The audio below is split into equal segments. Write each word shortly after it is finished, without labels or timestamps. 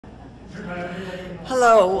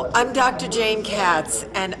Hello, I'm Dr. Jane Katz,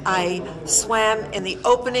 and I swam in the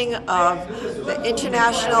opening of the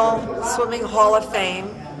International Swimming Hall of Fame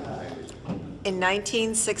in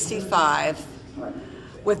 1965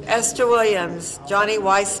 with Esther Williams, Johnny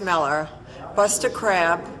Weissmuller, Buster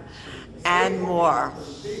Crabbe, and more.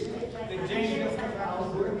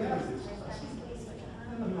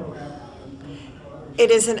 It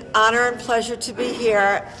is an honor and pleasure to be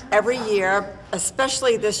here every year,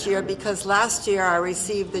 especially this year because last year I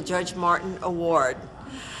received the Judge Martin Award.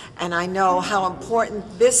 And I know how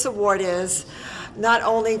important this award is, not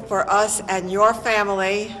only for us and your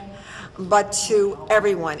family, but to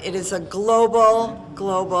everyone. It is a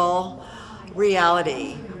global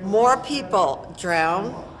reality. More people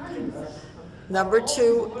drown,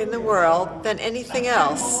 #2 in the world, than anything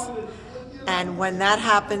else. And when that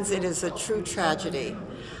happens, it is a true tragedy.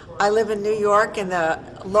 I live in New York in the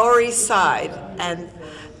Lower East Side, and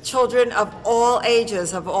children of all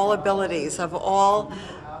ages, of all abilities, of all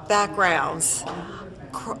backgrounds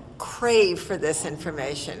crave for this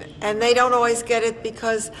information. And they don't always get it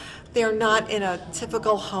because they're not in a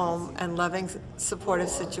typical home and loving, supportive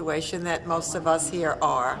situation that most of us here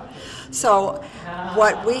are. So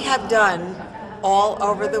what we have done all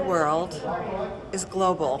over the world is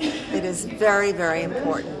global. It is very, very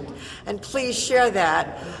important. And please share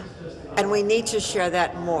that, and we need to share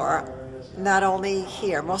that more, not only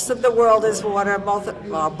here. Most of the world is water, most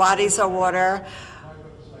of our bodies are water.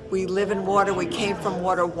 We live in water, we came from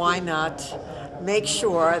water, why not make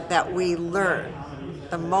sure that we learn?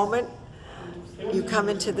 The moment you come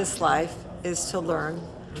into this life is to learn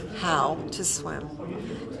how to swim.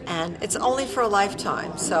 And it's only for a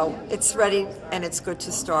lifetime, so it's ready and it's good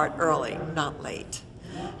to start early, not late.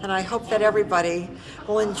 And I hope that everybody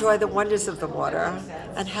will enjoy the wonders of the water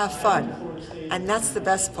and have fun. And that's the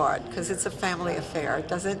best part, because it's a family affair. It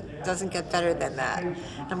doesn't get better than that.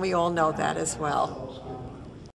 And we all know that as well.